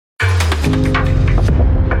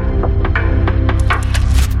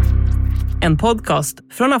En podcast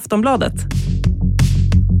från Aftonbladet.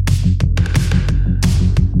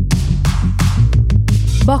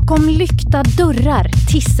 Bakom lyckta dörrar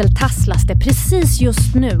tisseltasslas det precis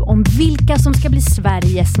just nu om vilka som ska bli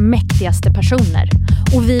Sveriges mäktigaste personer.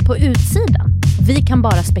 Och vi på utsidan, vi kan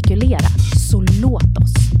bara spekulera, så låt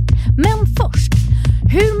oss. Men först,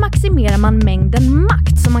 hur maximerar man mängden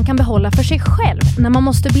makt som man kan behålla för sig själv när man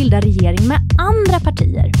måste bilda regering med andra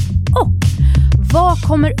partier? Och vad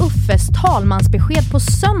kommer Uffes talmansbesked på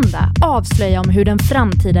söndag avslöja om hur den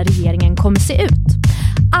framtida regeringen kommer se ut?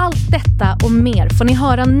 Allt detta och mer får ni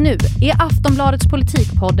höra nu i Aftonbladets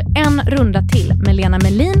politikpodd En runda till med Lena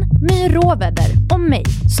Mellin, My Rohwedder och mig,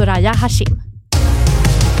 Soraya Hashim.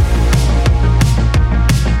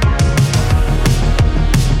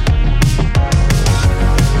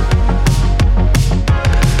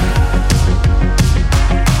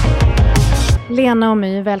 Lena och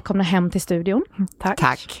My, välkomna hem till studion.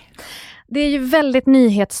 Tack. Det är ju väldigt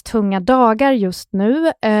nyhetstunga dagar just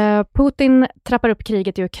nu. Putin trappar upp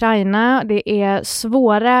kriget i Ukraina. Det är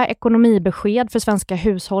svåra ekonomibesked för svenska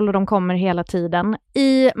hushåll och de kommer hela tiden.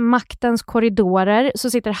 I maktens korridorer så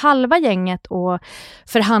sitter halva gänget och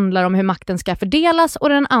förhandlar om hur makten ska fördelas och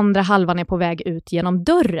den andra halvan är på väg ut genom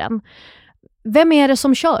dörren. Vem är det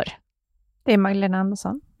som kör? Det är Magdalena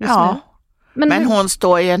Andersson. Ja. Men hon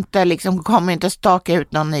står ju inte, kommer inte staka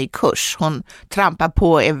ut någon ny kurs. Hon trampar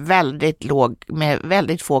på, är väldigt låg med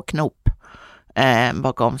väldigt få knop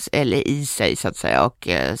bakom eller i sig så att säga, och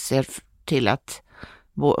ser till att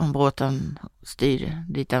båten styr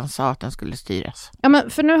dit den sa att den skulle styras. Ja, men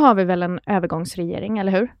för nu har vi väl en övergångsregering,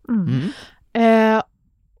 eller hur?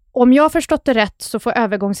 Om jag har förstått det rätt så får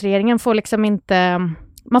övergångsregeringen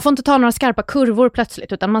man får inte ta några skarpa kurvor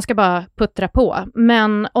plötsligt, utan man ska bara puttra på.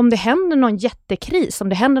 Men om det händer någon jättekris, om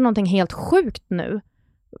det händer någonting helt sjukt nu,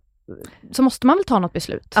 så måste man väl ta något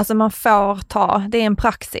beslut? Alltså man får det är en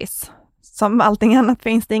praxis. Som allting annat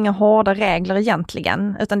finns det inga hårda regler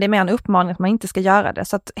egentligen, utan det är mer en uppmaning att man inte ska göra det.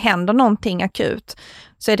 Så att händer någonting akut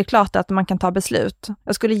så är det klart att man kan ta beslut.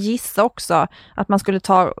 Jag skulle gissa också att man skulle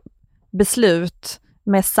ta beslut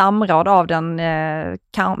med samråd av den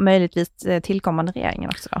möjligtvis tillkommande regeringen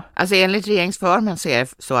också då. Alltså enligt regeringsformen så är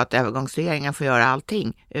det så att övergångsregeringen får göra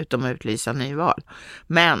allting utom att utlysa nyval.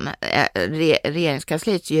 Men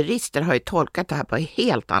regeringskansliets jurister har ju tolkat det här på ett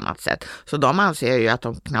helt annat sätt. Så de anser ju att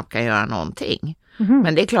de knappt kan göra någonting. Mm-hmm.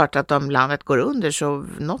 Men det är klart att om landet går under så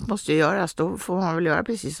något måste ju göras. Då får man väl göra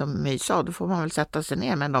precis som My sa. Då får man väl sätta sig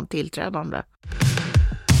ner med de tillträdande.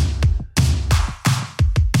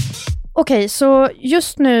 Okej, så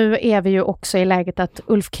just nu är vi ju också i läget att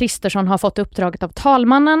Ulf Kristersson har fått uppdraget av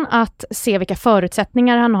talmannen att se vilka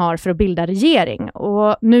förutsättningar han har för att bilda regering.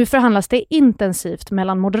 Och nu förhandlas det intensivt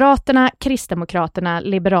mellan Moderaterna, Kristdemokraterna,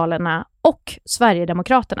 Liberalerna och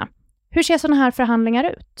Sverigedemokraterna. Hur ser sådana här förhandlingar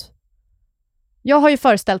ut? Jag har ju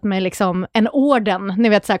föreställt mig en orden, ni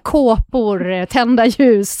vet så här kåpor, tända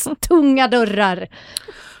ljus, tunga dörrar.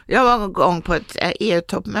 Jag var en gång på ett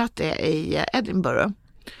EU-toppmöte i Edinburgh.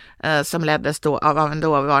 Som leddes då av en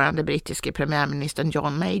dåvarande brittiske premiärministern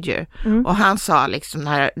John Major. Och han sa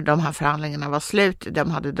när de här förhandlingarna var slut,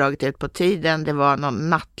 de hade dragit ut på tiden, det var någon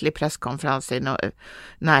nattlig presskonferens i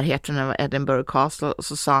närheten av Edinburgh Castle, och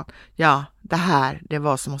så sa han, det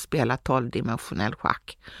var som att spela 12-dimensionell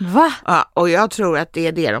schack. Va? Ja, och jag tror att det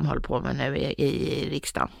är det de håller på med nu i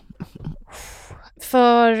riksdagen.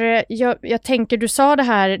 För jag tänker, du sa det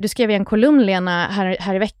här, du skrev i en kolumn, Lena,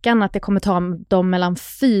 här i veckan att det kommer ta dem mellan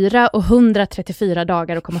 4 och 134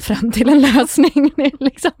 dagar att komma fram till en lösning. Det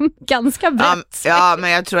är ganska brett. Ja, men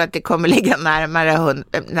jag tror att det kommer ligga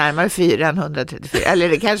närmare 4 än 134. Eller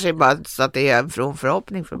det kanske är bara så att det är en from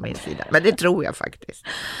förhoppning från min sida. Men det tror jag faktiskt.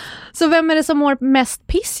 Så vem är det som mår mest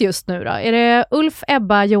piss just nu då? Är det Ulf,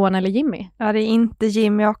 Ebba, Johan eller Jimmy? Ja, det är inte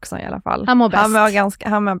Jimmy också i alla fall. Han mår bäst.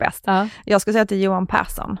 Han mår bäst. Ja. Jag skulle säga att det är Johan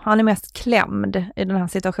Persson. Han är mest klämd i den här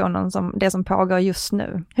situationen, det som pågår just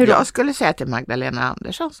nu. Jag skulle säga att det är Magdalena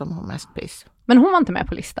Andersson som har mest piss. Men hon var inte med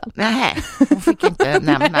på listan. Nej, hon fick inte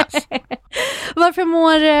nämnas.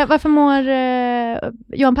 Varför mår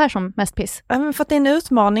Johan Persson mest piss? Jag har fått en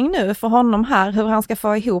utmaning nu för honom här, hur han ska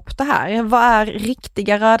få ihop det här. Vad är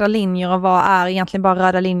riktiga röda linjer och vad är egentligen bara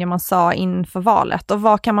röda linjer man sa inför valet? Och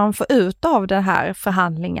vad kan man få ut av de här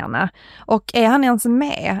förhandlingarna? Och är han ens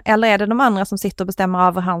med? Eller är det de andra som sitter och bestämmer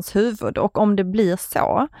över hans huvud? Och om det blir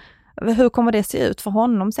så, hur kommer det se ut för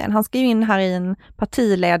honom sen? Han ska ju in här i en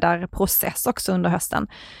partiledarprocess också under hösten.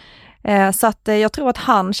 Så att jag tror att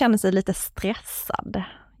han känner sig lite stressad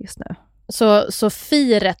just nu. Så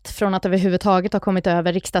firet från att överhuvudtaget ha kommit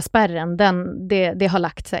över riksdagsspärren, det har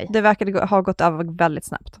lagt sig? Det verkar ha gått över väldigt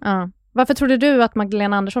snabbt. Ja. Varför trodde du att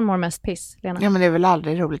Magdalena Andersson mår mest piss, Lena? Ja, men det är väl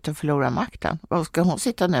aldrig roligt att förlora makten. Och ska hon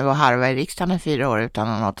sitta nu och harva i riksdagen i 4 år utan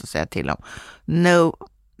att ha något att säga till om? No,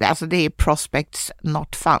 alltså det är prospects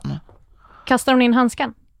not fun. Kastar hon in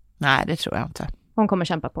handskan? Nej, det tror jag inte. Hon kommer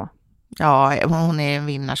kämpa på. Ja, hon är en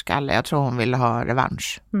vinnarskalle. Jag tror hon vill ha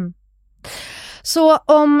revansch. Mm. Så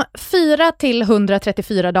om 4 till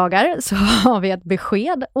 134 dagar så har vi ett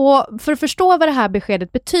besked. Och för att förstå vad det här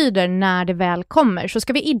beskedet betyder när det väl kommer så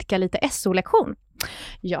ska vi idka lite SO-lektion.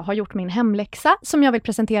 Jag har gjort min hemläxa som jag vill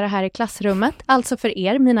presentera här i klassrummet. Alltså för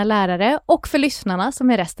er, mina lärare, och för lyssnarna som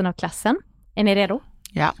är resten av klassen. Är ni redo?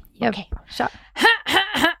 Ja. Okej, kör.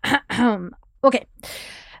 Okej.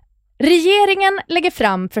 Regeringen lägger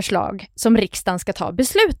fram förslag som riksdagen ska ta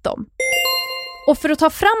beslut om. Och för att ta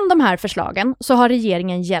fram de här förslagen så har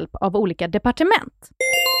regeringen hjälp av olika departement.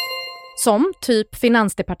 Som typ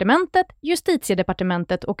Finansdepartementet,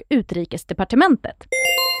 Justitiedepartementet och Utrikesdepartementet.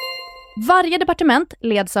 Varje departement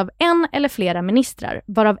leds av en eller flera ministrar,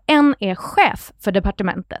 varav en är chef för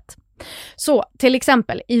departementet. Så till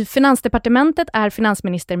exempel i Finansdepartementet är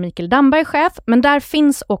finansminister Mikael Damberg chef, men där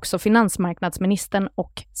finns också finansmarknadsministern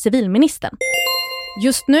och civilministern.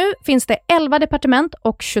 Just nu finns det 11 departement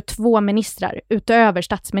och 22 ministrar utöver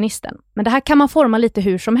statsministern. Men det här kan man forma lite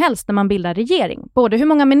hur som helst när man bildar regering. Både hur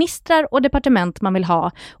många ministrar och departement man vill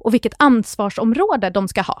ha och vilket ansvarsområde de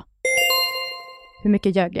ska ha. Hur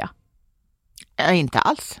mycket ljög jag? Inte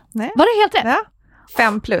alls. Nej. Var det helt rätt?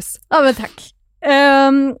 Ja. 5+. Ja, men tack.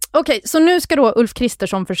 Okej, så nu ska då Ulf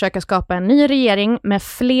Kristersson försöka skapa en ny regering med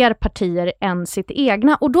fler partier än sitt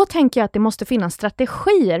egna. Och då tänker jag att det måste finnas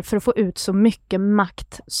strategier för att få ut så mycket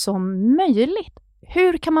makt som möjligt.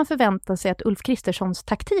 Hur kan man förvänta sig att Ulf Kristerssons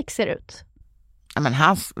taktik ser ut? Ja, men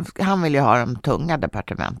han vill ju ha de tunga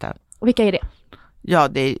departementen. Och vilka är det? Ja,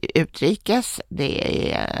 det är utrikes,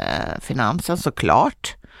 det är finansen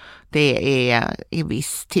såklart. Det är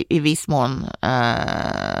i viss mån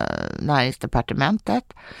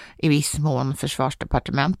näringsdepartementet, i viss mån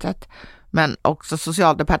försvarsdepartementet, men också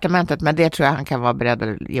socialdepartementet, men det tror jag han kan vara beredd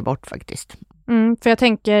att ge bort faktiskt. För jag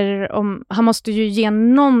tänker, han måste ju ge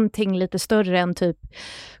någonting lite större än typ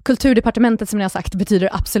kulturdepartementet som ni har sagt betyder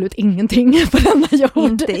absolut ingenting på denna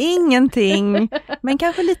jord. Inte ingenting, men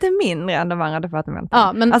kanske lite mindre än de andra departementen.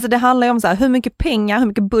 Ja, men alltså det handlar ju om så här, hur mycket pengar, hur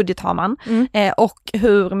mycket budget har man och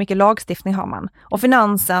hur mycket lagstiftning har man. Och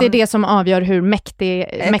finansen... Det är det som avgör hur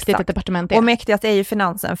mäktigt ett departement är. Och mäktigast är ju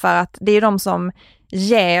finansen för att det är de som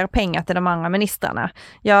ger pengar till de andra ministrarna.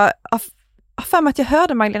 Jag för mig att jag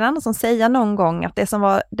hörde Magdalena Andersson säga någon gång att det som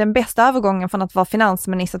var den bästa övergången från att vara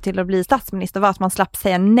finansminister till att bli statsminister var att man slapp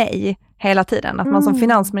säga nej hela tiden. Att man som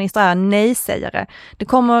finansminister är nej-sägare. Det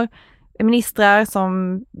kommer ministrar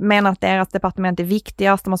som menar att deras departement är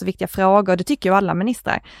viktigast, de har så viktiga frågor, det tycker ju alla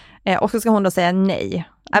ministrar. Och så ska hon då säga nej.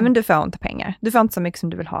 Men du får inte pengar, du får inte så mycket som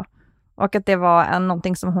du vill ha. Och att det var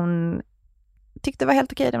någonting som hon tyckte var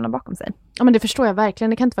helt okej att lämna bakom sig. Ja, men det förstår jag verkligen.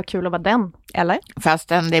 Det kan inte vara kul att vara den. Eller? Fast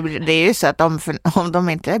det är ju så att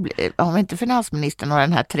om inte finansministern och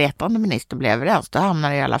den här 13:e ministern blir överens, då hamnar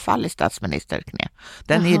det i alla fall i statsministerknä.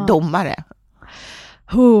 Den är ju domare.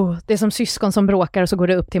 Det är som syskon som bråkar och så går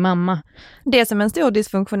det upp till mamma. Det är som en stor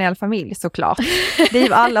dysfunktionell familj såklart. Det är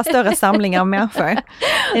ju alla större samlingar av människor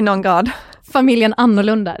i någon grad. Familjen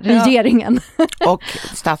annorlunda, regeringen. Ja. Och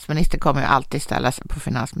statsministern kommer ju alltid ställa sig på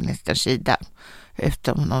finansministerns sida.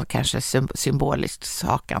 Utom något kanske symboliskt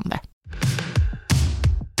sakande.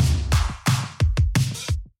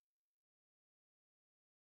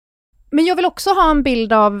 Men jag vill också ha en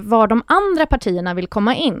bild av var de andra partierna vill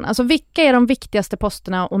komma in. Alltså vilka är de viktigaste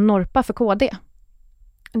posterna och norpa för KD?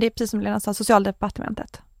 Det är precis som Lena sa,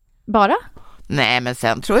 socialdepartementet. Bara? Nej, men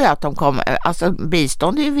sen tror jag att de kommer, alltså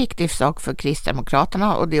bistånd är ju en viktig sak för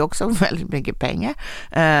Kristdemokraterna och det är också väldigt mycket pengar.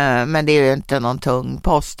 Men det är ju inte någon tung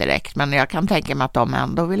post direkt, men jag kan tänka mig att de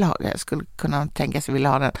ändå vill ha det, skulle kunna tänka sig vilja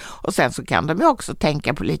ha den. Och sen så kan de ju också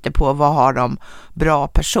tänka lite på vad har de bra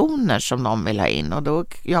personer som de vill ha in, och då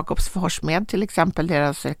Jakob Forssmed till exempel,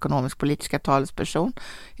 deras ekonomisk-politiska talesperson,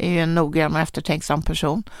 är ju en noggrann och eftertänksam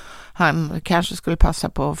person. Han kanske skulle passa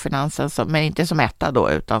på finansen, men inte som etta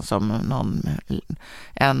då, utan som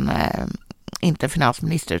inte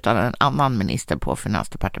finansminister utan en annan minister på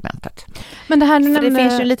finansdepartementet. Men det här, för det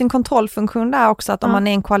finns ju en liten kontrollfunktion där också, att om man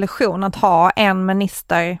är en koalition, att ha en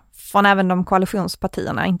minister från även de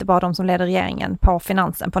koalitionspartierna, inte bara de som leder regeringen, på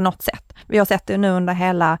finansen på något sätt. Vi har sett det nu under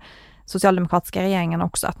hela socialdemokratiska regeringen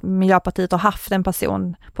också, att Miljöpartiet har haft en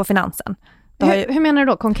person på finansen. Hur menar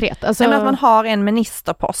du då konkret? Alltså... att man har en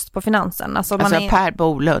ministerpost på finansen. Alltså Per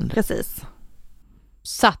Bolund. Precis.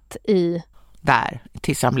 Satt i... där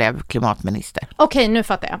tills han blev klimatminister. Okej, nu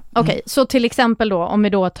fattar jag. Okej, så till exempel då, om vi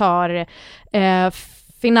då tar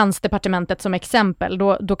finansdepartementet som exempel,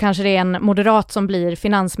 då kanske det är en moderat som blir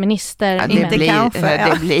finansminister. Ja,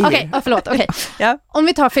 det blir. Okej, förlåt. Okay. Ja. Om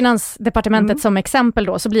vi tar finansdepartementet som exempel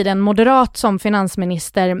då, så blir det en moderat som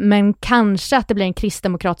finansminister, men kanske att det blir en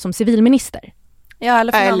kristdemokrat som civilminister. Ja,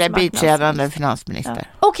 eller biträdande finansminister.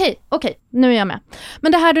 Ja. Okej, nu är jag med.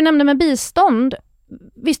 Men det här du nämnde med bistånd,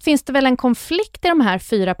 visst finns det väl en konflikt i de här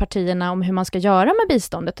 4 partierna om hur man ska göra med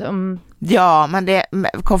biståndet? Ja, men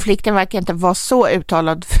konflikten verkar inte vara så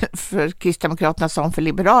uttalad för Kristdemokraterna som för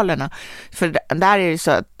Liberalerna. För där är det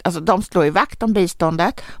så att alltså, de slår ju vakt om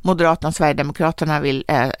biståndet. Moderaterna och Sverigedemokraterna vill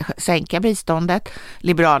sänka biståndet.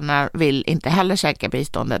 Liberalerna vill inte heller sänka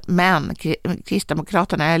biståndet. Men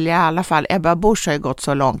Kristdemokraterna, eller i alla fall Ebba Busch, har ju gått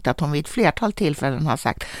så långt att hon vid ett flertal tillfällen har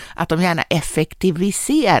sagt att de gärna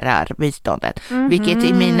effektiviserar biståndet. Vilket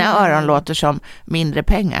i mina öron låter som mindre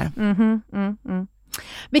pengar.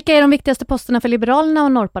 Vilka är de viktigaste posterna för Liberalerna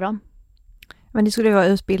och Norpa då? Men det skulle vara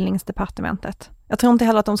utbildningsdepartementet. Jag tror inte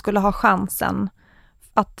heller att de skulle ha chansen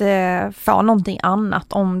att få någonting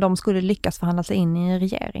annat om de skulle lyckas förhandla sig in i en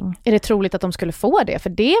regering. Är det troligt att de skulle få det? För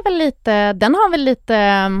det är väl lite, den har väl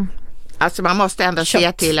lite... Alltså man måste ändå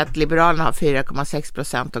se till att Liberalerna har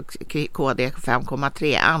 4,6% och KD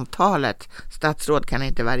 5,3%. Antalet statsråd kan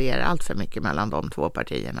inte variera allt för mycket mellan de 2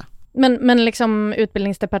 partierna. Men liksom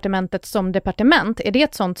utbildningsdepartementet som departement, är det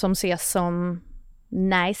ett sånt som ses som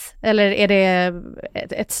nice? Eller är det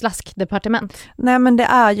ett slaskdepartement? Nej, men det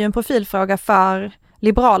är ju en profilfråga för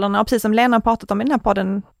Liberalerna, och precis som Lena har pratat om i den här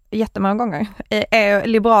podden jättemånga gånger.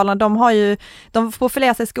 Liberalerna, de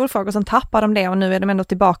profilerar sig i skolfrågor, som tappar de det, och nu är de ändå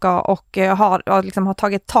tillbaka och har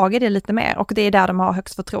tagit tag i det lite mer, och det är där de har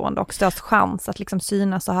högst förtroende och störst chans att liksom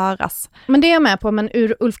synas och höras. Men det är jag med på, men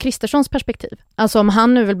ur Ulf Kristerssons perspektiv, alltså om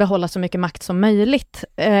han nu vill behålla så mycket makt som möjligt,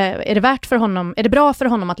 är det bra för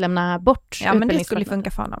honom att lämna bort? Ja, men det skulle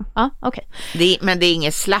funka för honom. Ja, okej. Men det är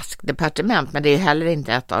inget slaskdepartement, men det är heller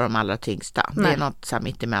inte ett av de allra tyngsta. Nej. Det är något så här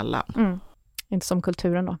mitt emellan. Inte som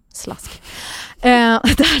kulturen då, slask. Det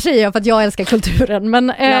här säger jag för att jag älskar kulturen. Men,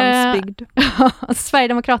 landsbygd.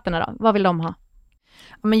 Sverigedemokraterna då, vad vill de ha?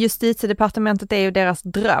 Men justitiedepartementet är ju deras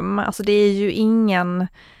dröm. Alltså det är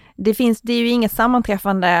ju inget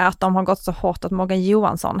sammanträffande att de har gått så hårt åt Morgan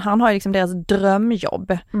Johansson. Han har ju liksom deras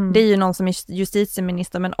drömjobb. Det är ju någon som är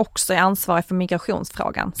justitieminister men också är ansvarig för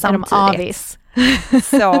migrationsfrågan samtidigt. Är de avis?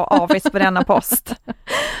 Så avis på denna post.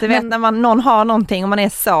 Du vet när någon har någonting och man är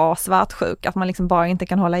så svartsjuk att man liksom bara inte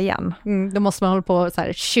kan hålla igen. Då måste man hålla på så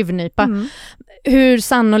här tjuvnypa. Hur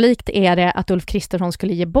sannolikt är det att Ulf Kristersson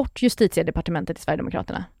skulle ge bort justitiedepartementet till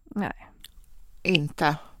Sverigedemokraterna? Nej.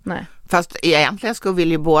 Inte. Nej. Fast egentligen skulle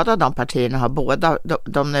vilja ju båda de partierna ha båda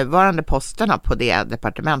de nuvarande posterna på det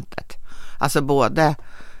departementet. Alltså både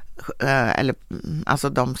alltså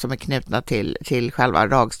de som är knutna till själva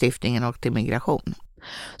lagstiftningen och till migration.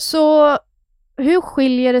 Så hur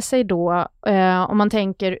skiljer det sig då om man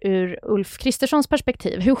tänker ur Ulf Kristerssons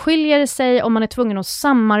perspektiv? Hur skiljer det sig om man är tvungen att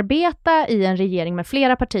samarbeta i en regering med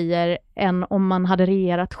flera partier än om man hade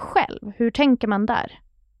regerat själv? Hur tänker man där?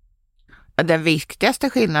 Den viktigaste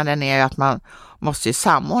skillnaden är att man måste ju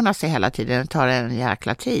samordna sig hela tiden. Det tar en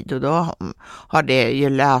jäkla tid, och då har det ju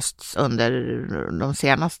lösts under de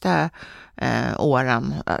senaste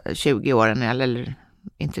åren, 20 åren eller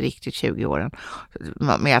inte riktigt 20 åren,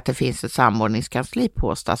 med att det finns ett samordningskansli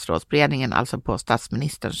på statsrådsberedningen, alltså på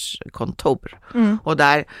statsministerns kontor. Och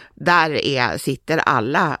där sitter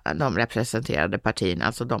alla de representerade partierna,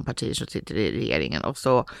 alltså de partier som sitter i regeringen, och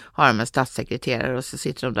så har de en statssekreterare och så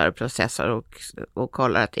sitter de där och processar och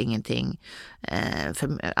kollar att ingenting,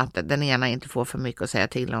 att den ena inte får för mycket att säga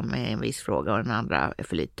till om i en viss fråga och den andra är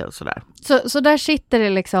för lite och sådär. Så där sitter det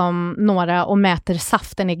liksom några och mäter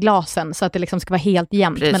saften i glasen så att det liksom ska vara helt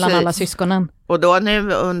jämnt. Precis. Mellan alla syskonen. Och då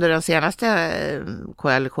nu under den senaste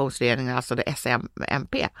koalitionsregeringen, alltså det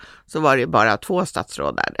SMP, så var det ju bara 2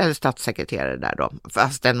 statsråd där, eller statssekreterare där då,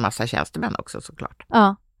 fast en massa tjänstemän också såklart.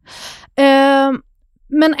 Ja.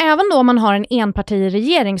 Men även då om man har en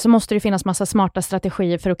enpartiregering så måste det finnas massa smarta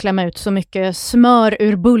strategier för att klämma ut så mycket smör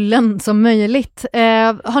ur bullen som möjligt.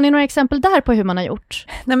 Har ni några exempel där på hur man har gjort?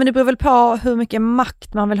 Nej, men det beror väl på hur mycket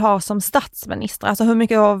makt man vill ha som statsminister. Alltså hur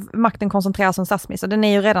mycket av makten koncentreras som statsminister. Den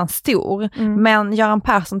är ju redan stor. Men Göran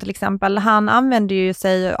Persson till exempel, han använder ju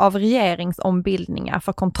sig av regeringsombildningar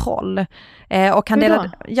för kontroll. Och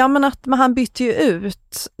han bytte ju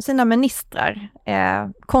ut sina ministrar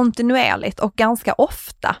kontinuerligt och ganska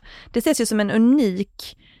ofta. Det ses ju som en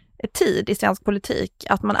unik tid i svensk politik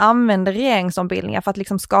att man använder regeringsombildningar för att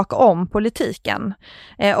liksom skaka om politiken.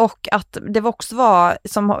 Och att det också var,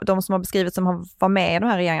 som de som har beskrivit som var med i de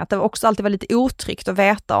här regeringarna, att det också alltid var lite otryggt att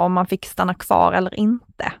veta om man fick stanna kvar eller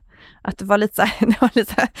inte. Att det var lite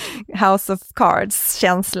House of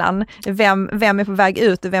Cards-känslan. Vem är på väg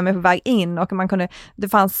ut och vem är på väg in? Och det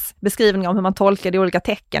fanns beskrivningar om hur man tolkade olika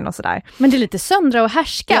tecken och sådär. Men det är lite söndra och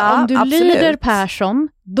härska. Ja, om du absolut. lyder Persson,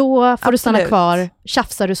 då får du stanna kvar.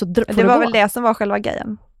 Tjafsar du så får det du var gå. väl det som var själva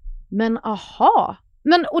grejen. Men aha.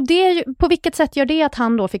 Men och det är ju, på vilket sätt gör det att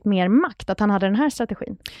han då fick mer makt? Att han hade den här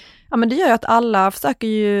strategin? Ja, men det gör ju att alla försöker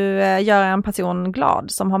ju göra en person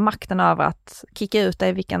glad som har makten över att kicka ut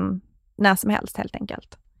dig när som helst helt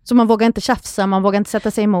enkelt. Så man vågar inte tjafsa, man vågar inte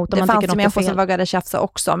sätta sig emot om man tycker något är fel? Det fanns människor som vågade tjafsa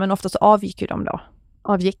också, men oftast avgick ju de då.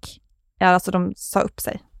 Avgick? Ja, alltså de sa upp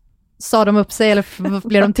sig. Sa de upp sig eller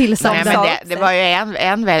blev de tillsagda? Nej, men det var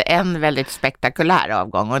ju en väldigt spektakulär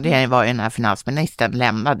avgång, och det var ju när finansministern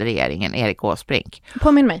lämnade regeringen, Erik Åsbrink.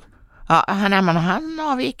 Påminn mig. Ja, han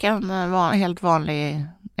avgick en helt vanlig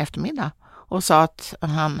eftermiddag och sa att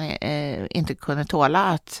han inte kunde tåla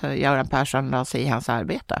att Göran Persson la sig i hans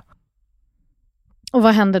arbete. Och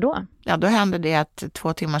vad hände då? Ja, då hände det att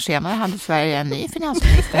 2 timmar senare hade Sverige en ny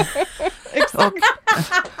finansminister.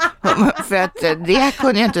 För att det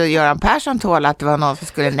kunde ju inte Göran Persson tåla, att det var någon som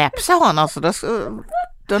skulle näpsa honom, så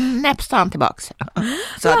då näpste han tillbaks.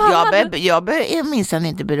 Så att jag är minsann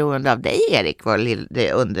inte beroende av dig, Erik, var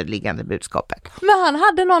det underliggande budskapet. Men han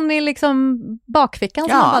hade någon i liksom bakfickan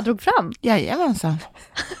som han bara drog fram. Jajamensan.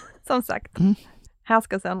 Som sagt, här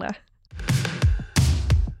ska söndra.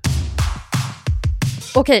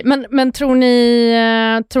 Okej, men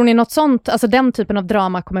tror ni något sånt, alltså den typen av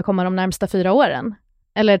drama kommer komma de närmsta 4 åren?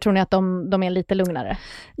 Eller tror ni att de är lite lugnare?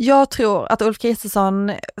 Jag tror att Ulf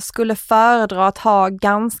Kristersson skulle föredra att ha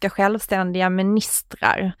ganska självständiga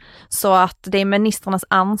ministrar, så att det är ministrarnas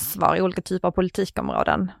ansvar i olika typer av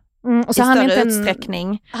politikområden. Och så i han större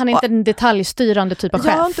utsträckning. Han är inte en detaljstyrande typ av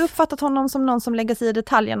chef. Jag har inte uppfattat honom som någon som lägger sig i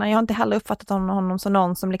detaljerna. Jag har inte heller uppfattat honom som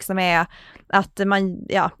någon som liksom är att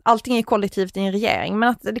allting är kollektivt i en regering, men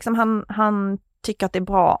att liksom han tycker att det är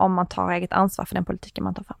bra om man tar eget ansvar för den politiken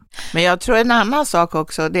man tar fram. Men jag tror en annan sak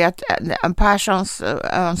också, det är att Perssons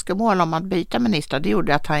önskemål om att byta minister, det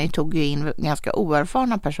gjorde att han tog in ganska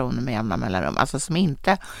oerfarna personer med jämna mellanrum, alltså som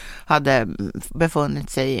inte hade befunnit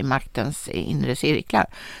sig i maktens inre cirklar.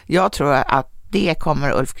 Jag tror att det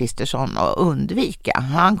kommer Ulf Kristersson att undvika.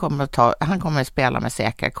 Han kommer att spela med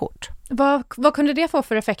säkra kort. Vad kunde det få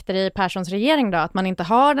för effekter i Perssons regering då? Att man inte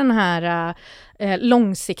har den här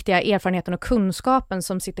långsiktiga erfarenheten och kunskapen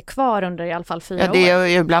som sitter kvar under i alla fall 4 år? Ja, det är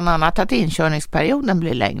ju bland annat att inkörningsperioden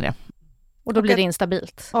blir längre. Och då blir det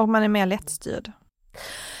instabilt. Och man är mer lättstyrd.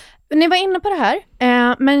 Ni var inne på det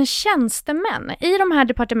här, men tjänstemän. I de här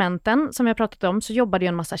departementen som jag pratat om så jobbar det ju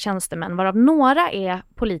en massa tjänstemän, varav några är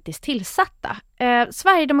politiskt tillsatta.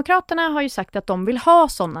 Sverigedemokraterna har ju sagt att de vill ha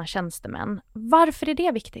sådana tjänstemän. Varför är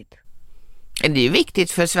det viktigt? Det är ju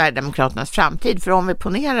viktigt för Sverigedemokraternas framtid, för om vi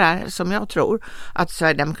ponerar, som jag tror, att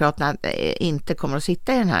Sverigedemokraterna inte kommer att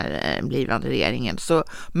sitta i den här blivande regeringen,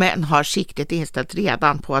 men har siktet inställt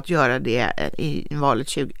redan på att göra det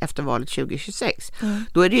efter valet 2026.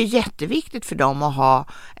 Då är det ju jätteviktigt för dem att ha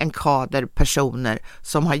en kader personer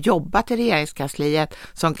som har jobbat i regeringskansliet,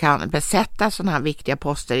 som kan besätta sådana här viktiga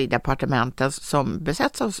poster i departementen som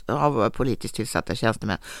besätts av politiskt tillsatta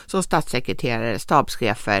tjänstemän, som statssekreterare,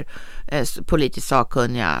 stabschefer, politiskt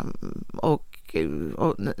sakkunniga och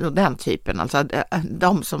den typen, alltså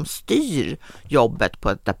de som styr jobbet på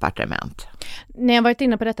ett departement. Ni har varit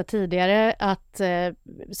inne på detta tidigare, att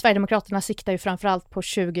Sverigedemokraterna siktar ju framförallt på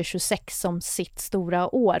 2026 som sitt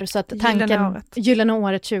stora år. Så att gyllene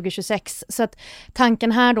året 2026. Så att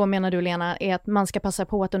tanken här då, menar du Lena, är att man ska passa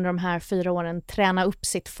på att under de här 4 åren träna upp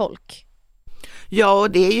sitt folk. Ja,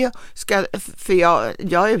 och det är ju, för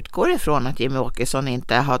jag utgår ifrån att Jimmie Åkesson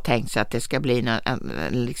inte har tänkt sig att det ska bli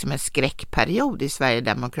en skräckperiod i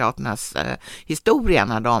Sverigedemokraternas historia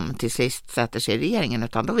när de till sist sätter sig i regeringen,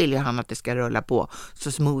 utan då vill ju han att det ska rulla på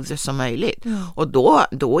så smooth som möjligt. Och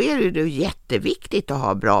då är det ju jätteviktigt att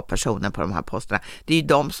ha bra personer på de här posterna. Det är ju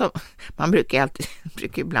de som, man brukar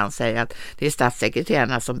ibland säga att det är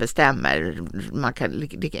statssekreterarna som bestämmer.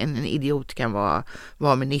 En idiot kan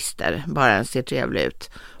vara minister, bara ser trevlig ut.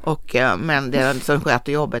 Men den som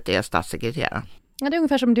sköter jobbet är statssekreteraren. Ja, det är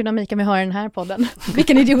ungefär som dynamiken vi har i den här podden.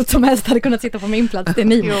 Vilken idiot som helst hade kunnat sitta på min plats, det är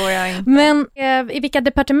ni. Men i vilka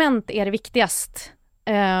departement är det viktigast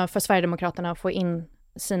för Sverigedemokraterna att få in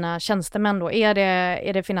sina tjänstemän då?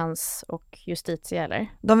 Är det finans och justitie eller?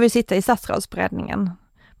 De vill sitta i statsrådsberedningen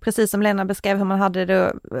precis som Lena beskrev hur man hade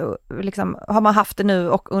det, liksom, har man haft det nu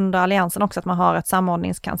och under alliansen också, att man har ett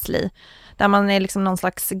samordningskansli där man är liksom någon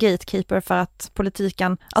slags gatekeeper för att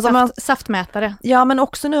politiken... Alltså saftmätare. Ja, men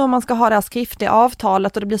också nu om man ska ha det här skriftliga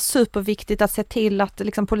avtalet och det blir superviktigt att se till att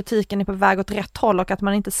liksom, politiken är på väg åt rätt håll och att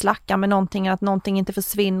man inte slackar med någonting, att någonting inte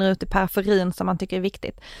försvinner ut i periferin som man tycker är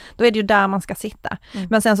viktigt. Då är det ju där man ska sitta.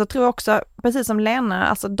 Men sen så tror jag också, precis som Lena,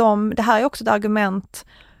 alltså det här är också ett argument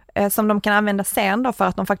som de kan använda sen då för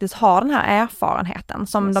att de faktiskt har den här erfarenheten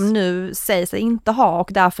som de nu säger sig inte ha och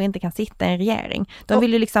därför inte kan sitta i en regering. De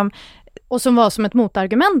vill ju liksom... Och som var som ett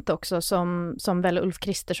motargument också som väl Ulf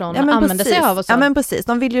Kristersson använde sig av. Och så. Ja men precis,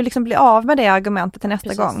 de vill ju liksom bli av med det argumentet till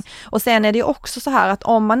nästa gång. Och sen är det ju också så här att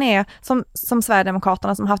om man är som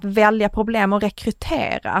Sverigedemokraterna som har haft väldiga problem att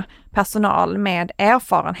rekrytera personal med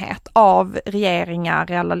erfarenhet av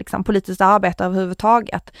regeringar eller liksom politiskt arbete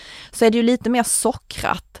överhuvudtaget, så är det ju lite mer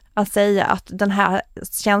sockrat att säga att den här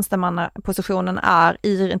tjänstemannapositionen är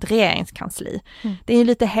i ett regeringskansli. Det är ju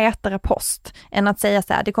lite hetare post än att säga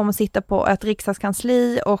så här, det kommer sitta på ett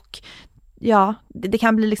riksdagskansli och ja, det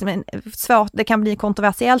kan bli liksom svårt, det kan bli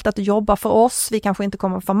kontroversiellt att jobba för oss, vi kanske inte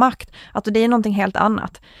kommer få makt, att det är någonting helt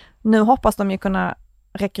annat. Nu hoppas de ju kunna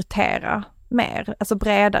rekrytera mer, alltså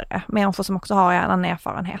bredare människor som också har en annan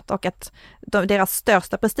erfarenhet och att deras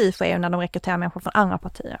största prestige är ju när de rekryterar människor från andra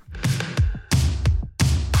partier.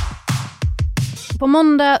 På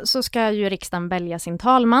måndag så ska ju riksdagen välja sin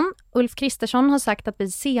talman. Ulf Kristersson har sagt att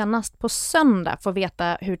vi senast på söndag får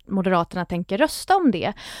veta hur Moderaterna tänker rösta om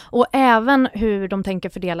det. Och även hur de tänker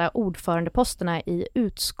fördela ordförandeposterna i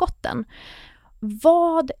utskotten.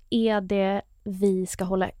 Vad är det vi ska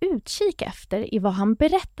hålla utkik efter i vad han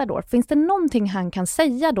berättar då? Finns det någonting han kan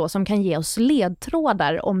säga då som kan ge oss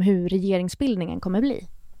ledtrådar om hur regeringsbildningen kommer bli?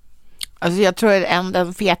 Alltså jag tror att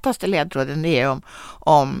den fetaste ledtråden är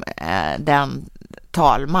om den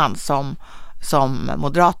talman som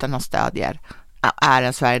Moderaterna stödjer är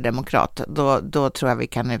en Sverigedemokrat. Då tror jag vi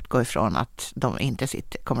kan utgå ifrån att de inte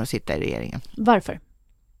kommer att sitta i regeringen. Varför?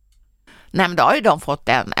 Nej, men då har ju de fått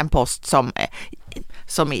en post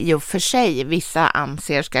som i och för sig vissa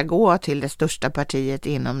anser ska gå till det största partiet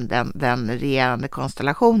inom den regerande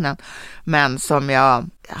konstellationen, men som jag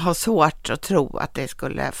har svårt att tro att det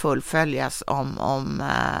skulle fullföljas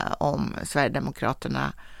om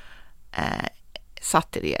Sverigedemokraterna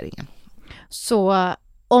satt i regeringen. Så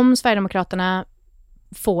om Sverigedemokraterna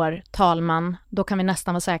får talman, då kan vi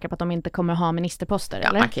nästan vara säkra på att de inte kommer ha ministerposter,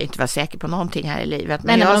 eller? Man kan ju inte vara säker på någonting här i livet,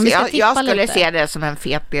 men jag skulle se det som en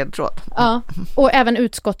fet ledtråd. Ja, och även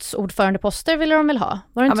utskottsordförandeposter vill de väl ha?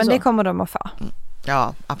 Var det inte men så? Det kommer de att få.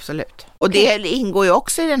 Ja, absolut. Och det ingår ju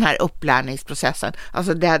också i den här upplärningsprocessen.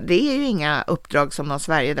 Alltså det är ju inga uppdrag som någon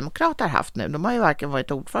Sverigedemokrat har haft nu. De har ju varken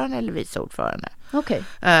varit ordförande eller vice ordförande. Okej.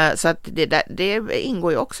 Så att det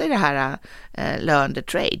ingår ju också i det här learn the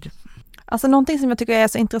trade. Alltså någonting som jag tycker är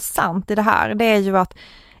så intressant i det här, det är ju att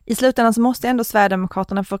i slutändan så måste ändå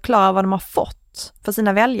Sverigedemokraterna förklara vad de har fått för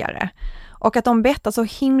sina väljare. Och att de bettar så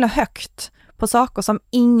himla högt på saker som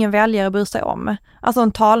ingen väljare bryr sig om. Alltså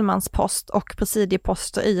en talmanspost och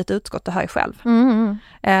presidieposter i ett utskott, det hör jag själv.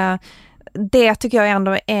 Det tycker jag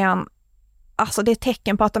ändå är det är ett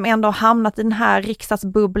tecken på att de ändå har hamnat i den här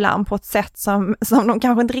riksdagsbubblan på ett sätt som de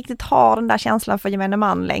kanske inte riktigt har den där känslan för gemene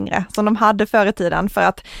man längre, som de hade förr i tiden, för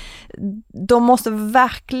att de måste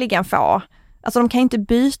verkligen få, alltså de kan inte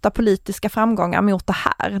byta politiska framgångar mot det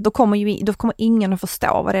här. Då kommer ingen att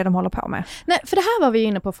förstå vad det är de håller på med. Nej, för det här var vi ju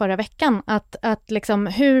inne på förra veckan, att liksom,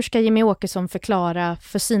 hur ska Jimmie Åkesson förklara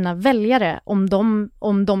för sina väljare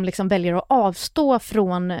om de liksom väljer att avstå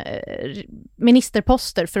från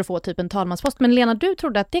ministerposter för att få typ en talmanspost. Men Lena, du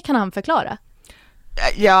trodde att det kan han förklara?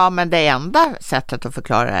 Ja, men det enda sättet att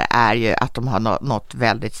förklara det är ju att de har nått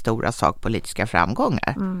väldigt stora sakpolitiska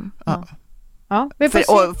framgångar. Ja,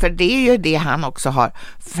 för det är ju det han också har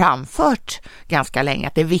framfört ganska länge,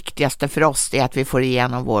 att det viktigaste för oss är att vi får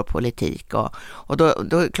igenom vår politik, och då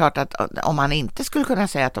är det klart att om man inte skulle kunna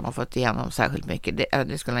säga att de har fått igenom särskilt mycket,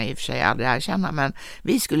 det skulle han i och för sig aldrig erkänna, men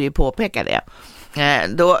vi skulle ju påpeka det.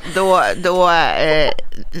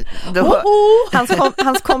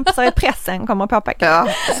 Hans kompisar i pressen kommer att påpeka. Ja,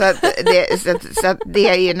 så att det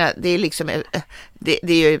är liksom det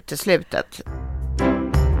är ju uteslutet.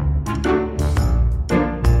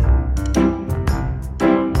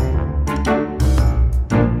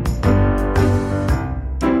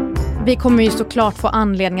 Vi kommer ju såklart få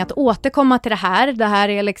anledning att återkomma till det här. Det här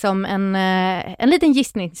är liksom en liten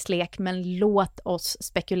gissningslek, men låt oss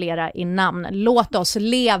spekulera i namn. Låt oss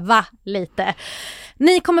leva lite.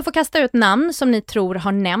 Ni kommer få kasta ut namn som ni tror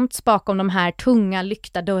har nämnts bakom de här tunga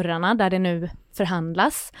lyckta dörrarna där det nu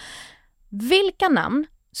förhandlas. Vilka namn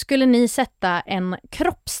skulle ni sätta en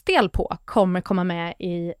kroppsdel på kommer komma med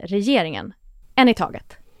i regeringen? En i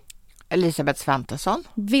taget. Elisabeth Svantesson.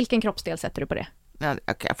 Vilken kroppsdel sätter du på det? Ja,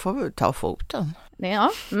 jag får väl ta foten.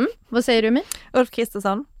 Ja. Vad säger du, Mi? Ulf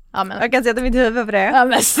Kristersson. Ja, men... Jag kan sätta mitt huvud på det. Ja,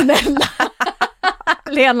 men snälla.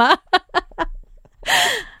 Lena?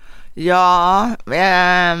 Ja,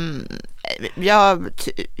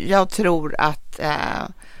 jag tror att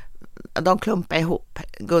de klumpar ihop.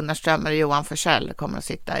 Gunnar Strömmer och Johan Forssell kommer att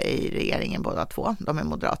sitta i regeringen båda två. De är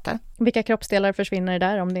moderater. Vilka kroppsdelar försvinner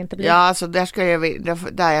där om det inte blir? Ja, alltså där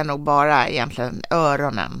är jag nog bara egentligen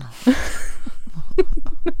öronen.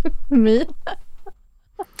 My?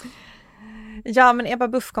 Ja, men Ebba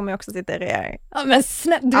Busch kommer ju också sitta i regering. Ja, men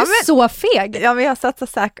snälla, du är så feg. Ja, men jag satsar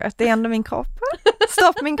säkert. Det är ändå min kropp.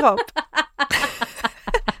 Stopp min kropp.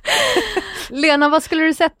 Lena, vad skulle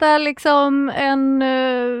du sätta liksom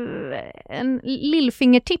en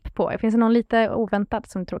lillfingertipp på? Finns det någon lite oväntad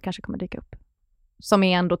som du tror kanske kommer dyka upp? Som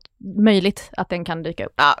är ändå möjligt att den kan dyka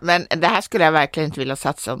upp. Ja, men det här skulle jag verkligen inte vilja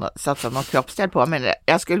satsa någon kroppsdel på. Men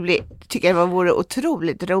jag skulle tycka det vore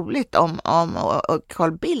otroligt roligt om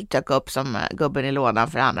Carl Bildt dök upp som gubben i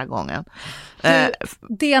lådan för andra gången.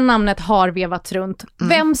 Det namnet har vevats runt.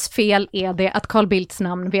 Vems fel är det att Carl Bildts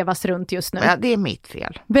namn vevas runt just nu? Ja, det är mitt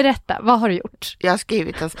fel. Berätta, vad har du gjort? Jag har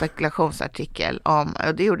skrivit en spekulationsartikel om,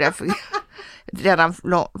 och det gjorde jag redan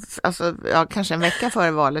kanske en vecka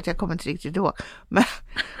före valet, jag kommer inte riktigt ihåg.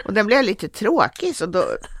 Och den blev lite tråkig, så då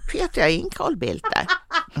petade jag in Carl Bildt där.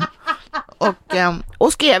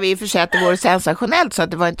 Och skrev i och för sig att det vore sensationellt, så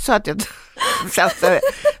att det var inte så att jag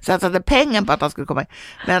satsade pengar på att han skulle komma in.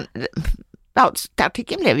 Men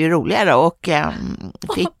artikeln blev ju roligare och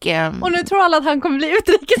fick... Och nu tror alla att han kommer bli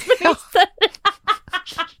utrikesminister.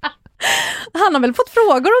 Han har väl fått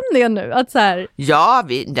frågor om det nu? Att så här... Ja,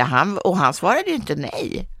 han svarade ju inte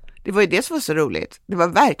nej. Det var ju det som var så roligt. Det var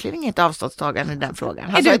verkligen inget avståndstagande i den frågan.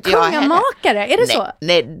 Han är du kungamakare? Är det så?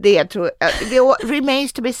 Nej, det tror jag. Det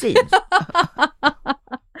remains to be seen.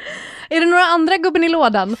 Är det några andra gubben i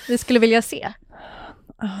lådan vi skulle vilja se?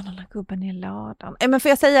 Den där gubben i lådan. Men får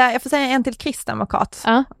jag säga en till kristdemokrat.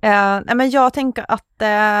 Men jag tänker att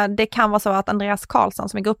det kan vara så att Andreas Karlsson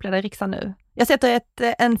som är gruppledare i riksdagen nu. Jag sätter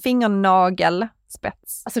en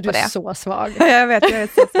fingernagelspets alltså, på du är det. så svag. Jag vet, jag är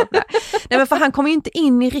så svag på det. Nej, men för han kommer ju inte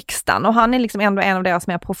in i riksdagen och han är liksom ändå en av deras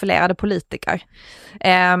mer profilerade politiker.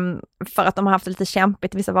 För att de har haft det lite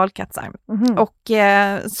kämpigt i vissa valkretsar. Och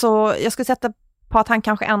så jag skulle sätta på att han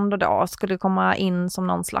kanske ändå då skulle komma in som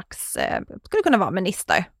någon slags, skulle kunna vara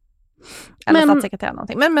minister. Eller statssekreterare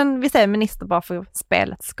någonting. Men vi säger minister bara för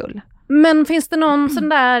spelets skull. Men finns det någon sån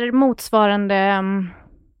där motsvarande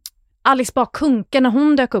Alice Bah Kuhnke när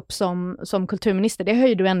hon dök upp som kulturminister? Det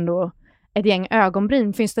höjde ju ändå ett gäng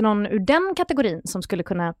ögonbryn. Finns det någon ur den kategorin som skulle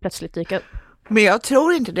kunna plötsligt dyka upp? Men jag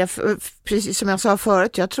tror inte det, precis som jag sa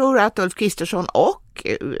förut, jag tror att Ulf Kristersson och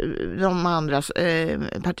de andra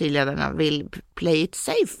partiledarna vill play it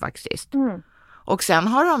safe faktiskt. Och sen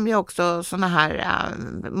har de ju också såna här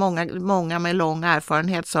många med lång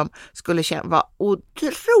erfarenhet som skulle känna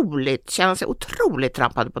sig otroligt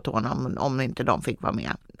trampade på tårna om inte de fick vara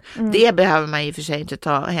med. Det behöver man i och för sig inte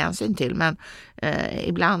ta hänsyn till, men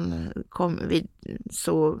ibland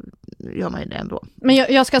så gör man ju det ändå. Men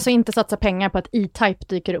jag ska alltså inte satsa pengar på att E-Type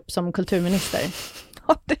dyker upp som kulturminister?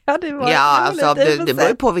 Det hade varit alltså det beror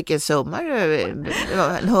ju på vilken summa. En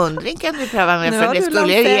 100 kan du pröva med, för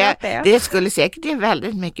det skulle säkert ge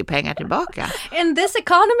väldigt mycket pengar tillbaka. In this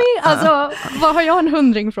economy, alltså vad har jag en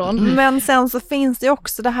 100 från? Men sen så finns det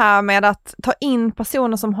också det här med att ta in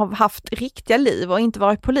personer som har haft riktiga liv och inte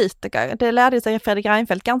varit politiker. Det lärde sig Fredrik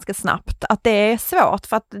Reinfeldt ganska snabbt att det är svårt,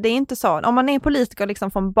 för att det är inte så. Om man är politiker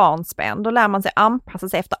liksom från barnsben, då lär man sig anpassa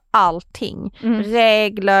sig efter allting.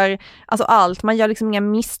 Regler, alltså allt. Man gör liksom inga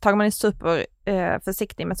misstag, man är super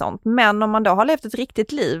försiktig med sånt. Men om man då har levt ett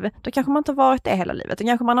riktigt liv, då kanske man inte har varit det hela livet. Då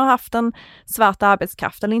kanske man har haft en svart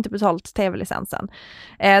arbetskraft eller inte betalt tv-licensen.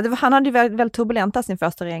 Han hade ju väldigt turbulent sin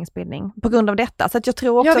första regeringsbildning på grund av detta. Så att jag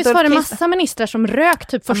tror också visst var det massa ministrar som rök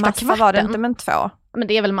typ första kvarten. Var det inte, men 2. Men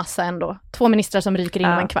det är väl massa ändå. 2 ministrar som ryker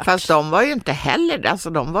inom en kvart. Fast de var ju inte heller, alltså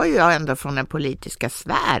de var ju ändå från den politiska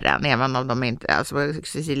sfären, även om de inte, alltså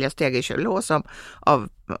Cecilia Stegö-Chilò som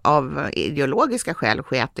av ideologiska skäl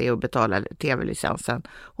sket i att betala tv-licensen.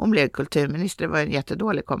 Hon blev kulturminister, det var en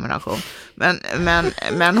jättedålig kombination.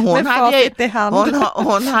 Men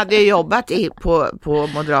hon hade jobbat på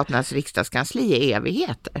Moderaternas riksdagskansli i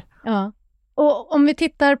evigheter. Ja. Och om vi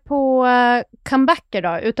tittar på comebacker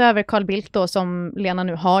då, utöver Carl Bildt då, som Lena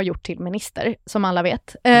nu har gjort till minister, som alla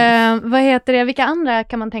vet. Vilka andra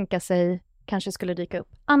kan man tänka sig kanske skulle dyka upp?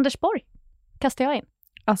 Anders Borg kastar jag in.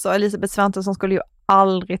 Alltså Elisabeth Svantesson skulle ju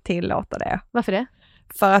aldrig tillåta det. Varför det?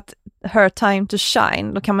 För att her time to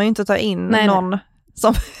shine, då kan man ju inte ta in någon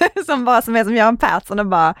som är som Göran Persson och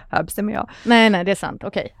bara, här bestämmer jag. Nej, det är sant.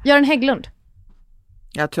 Okej. Göran Hägglund.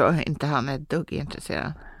 Jag tror inte han är dugg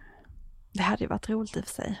intresserad. Det hade ju varit roligt i och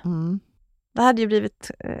för sig. Mm. Det hade ju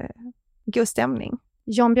blivit god stämning.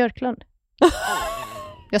 Jan Björklund.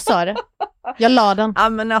 Jag sa det. Jag la den. Ja,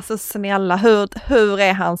 men alltså snälla, hur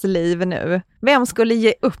är hans liv nu? Vem skulle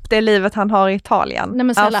ge upp det livet han har i Italien? Nej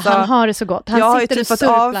men snälla, alltså, han har det så gott. Han jag har ju sitter typ fått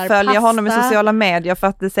avfölja honom i sociala medier för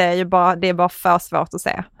att det är bara för svårt att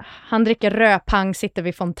se. Han dricker röpang, sitter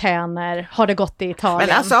vid fontäner, har det gott i Italien.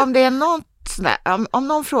 Men alltså om det är något om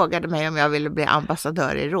någon frågade mig om jag ville bli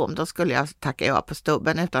ambassadör i Rom, då skulle jag tacka ja på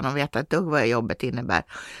stubben utan att veta ett dugg vad jobbet innebär.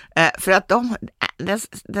 För att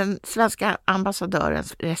den svenska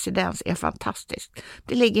ambassadörens residens är fantastisk.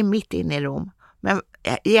 Det ligger mitt inne i Rom, men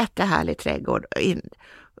jättehärlig trädgård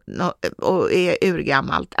och är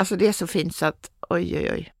urgammalt. Alltså det är så fint så att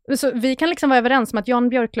oj. Så vi kan liksom vara överens om att Jan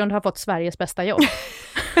Björklund har fått Sveriges bästa jobb.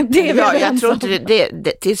 Det är jag tror inte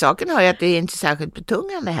det till saken har ju att det är inte särskilt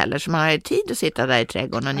betungande heller, så man har ju tid att sitta där i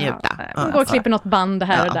trädgården och njuta. Gå och klippa något band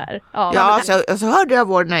här och där. Så hörde jag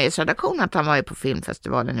vår nöjesredaktion att han var ju på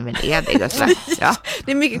filmfestivalen i Venedig. Och så,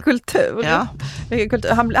 det är mycket kultur. Ja. Mycket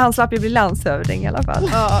kultur. Han slapp ju bli landshövding i alla fall.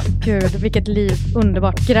 Ja, gud, vilket liv.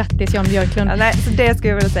 Underbart. Grattis Jan Björklund. Ja, nej, så det skulle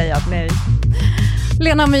jag vilja säga att nej.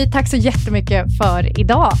 Lena och My, tack så jättemycket för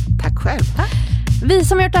idag. Tack själv. Tack. Vi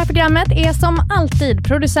som gjort det här programmet är som alltid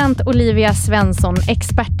producent Olivia Svenson,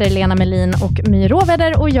 experter Lena Mellin och My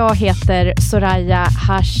Rohwedder, och jag heter Soraya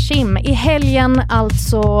Hashim. I helgen,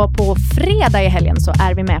 alltså på fredag i helgen, så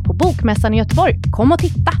är vi med på Bokmässan i Göteborg. Kom och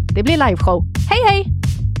titta, det blir liveshow. Hej hej!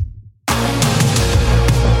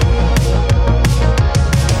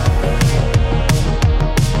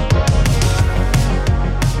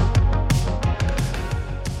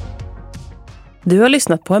 Du har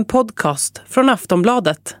lyssnat på en podcast från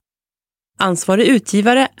Aftonbladet. Ansvarig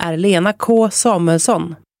utgivare är Lena K.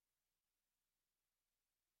 Samuelsson.